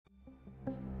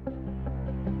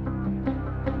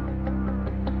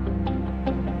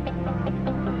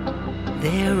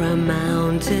There are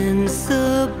mountains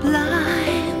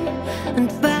sublime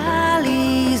and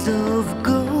valleys of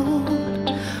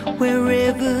gold, where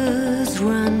rivers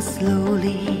run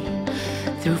slowly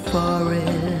through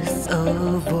forests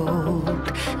of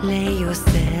old. Lay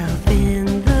yourself in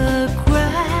the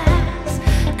grass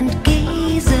and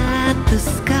gaze at the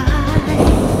sky.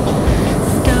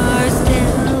 Stars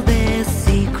tell their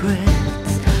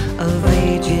secrets of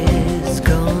ages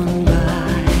gone by.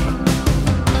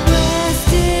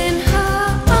 Rest in her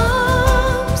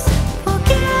arms,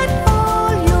 forget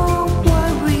all your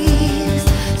worries.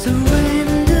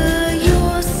 Surrender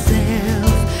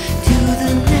yourself to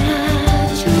the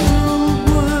natural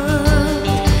world.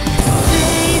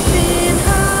 Safe in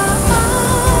her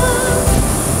arms,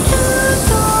 lose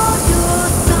all your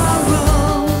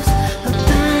sorrows.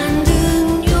 Abandon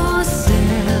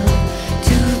yourself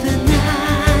to the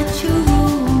natural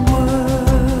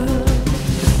world.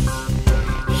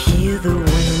 Hear the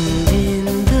wind in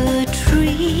the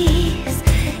trees,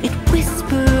 it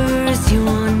whispers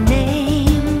your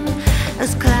name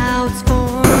as clouds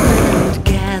form and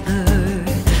gather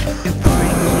to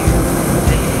bring you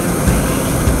their rain.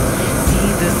 See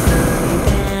the sun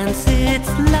dance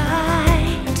its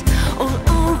light all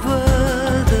over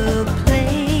the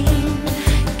plain.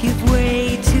 Give way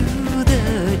to the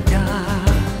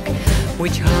dark,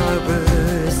 which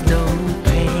harbors no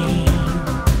pain.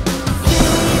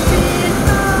 Safe in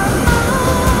her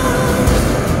arms,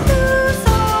 lose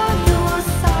all your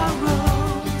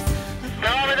sorrows.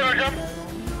 Devam edin hocam.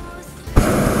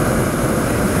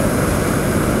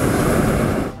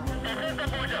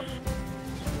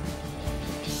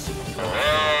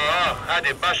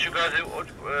 Hadi baş yukarı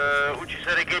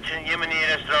Uchisar'a geçin, Yemeni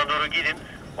restorana doğru gidin.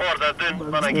 Orada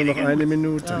dön, bana geri gelin. Eine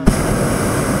Minute.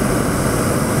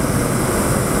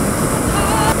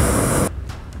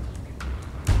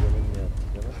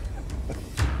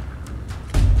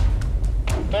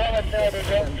 Devam et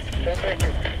hocam. Sen bekle.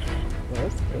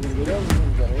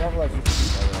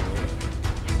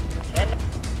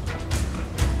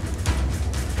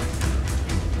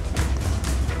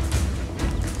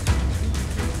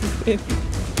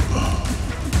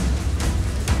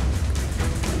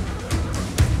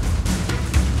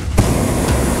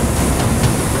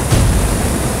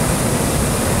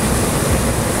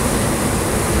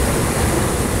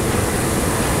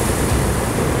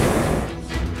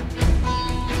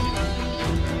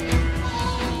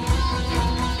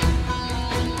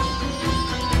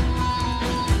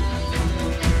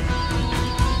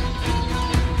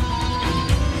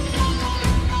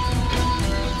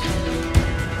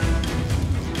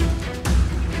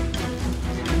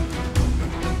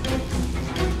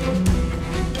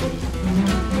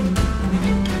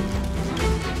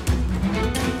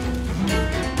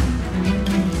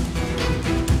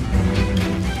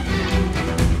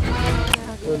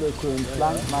 Schön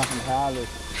plank machen, herrlich.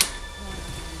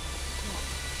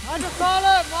 Hadi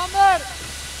sağlam, Muammer!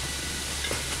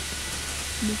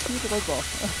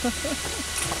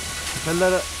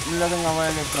 Milletin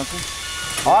havaya geçmesin.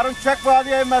 Harun çek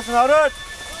vadiye inmesin Harun.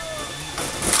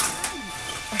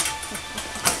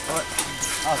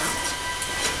 Al.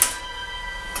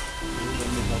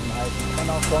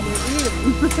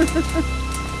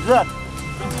 Güzel.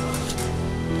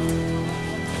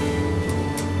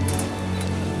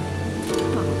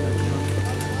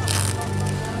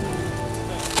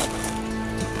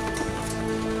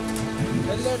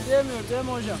 Eller değmiyor değil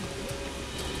mi hocam?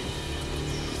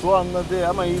 Şu anda değil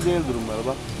ama iyi değil durumları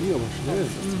bak. İyi ama evet.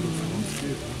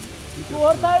 Şu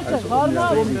ortayı çek, var mı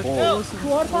abi? Şu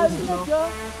ortayı çek ya.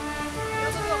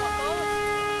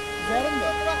 Verin de.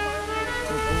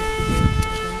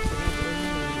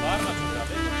 Var mı?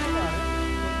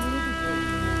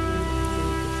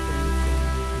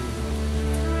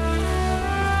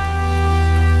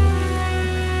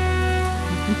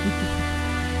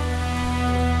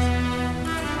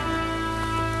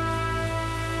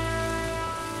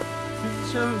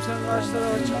 Şefim sen karşı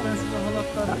tarafa çık, ben şurada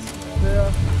halatları veya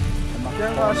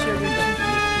gel karşıya geçeyim.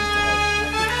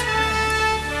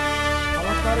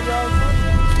 Halatları bir alsan.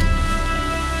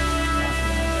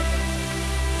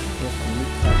 Das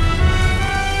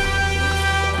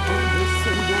ist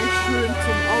ganz schön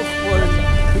zum Aufrollen.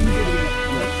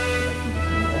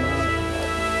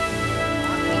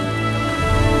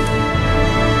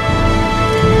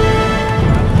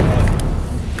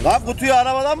 Lan kutuyu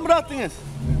arabadan mı bıraktınız?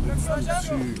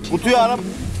 Kutuyu araba...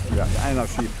 Ja, einer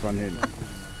schiebt von hinten.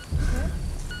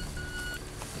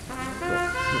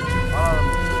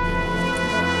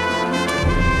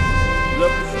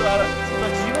 Şu ara...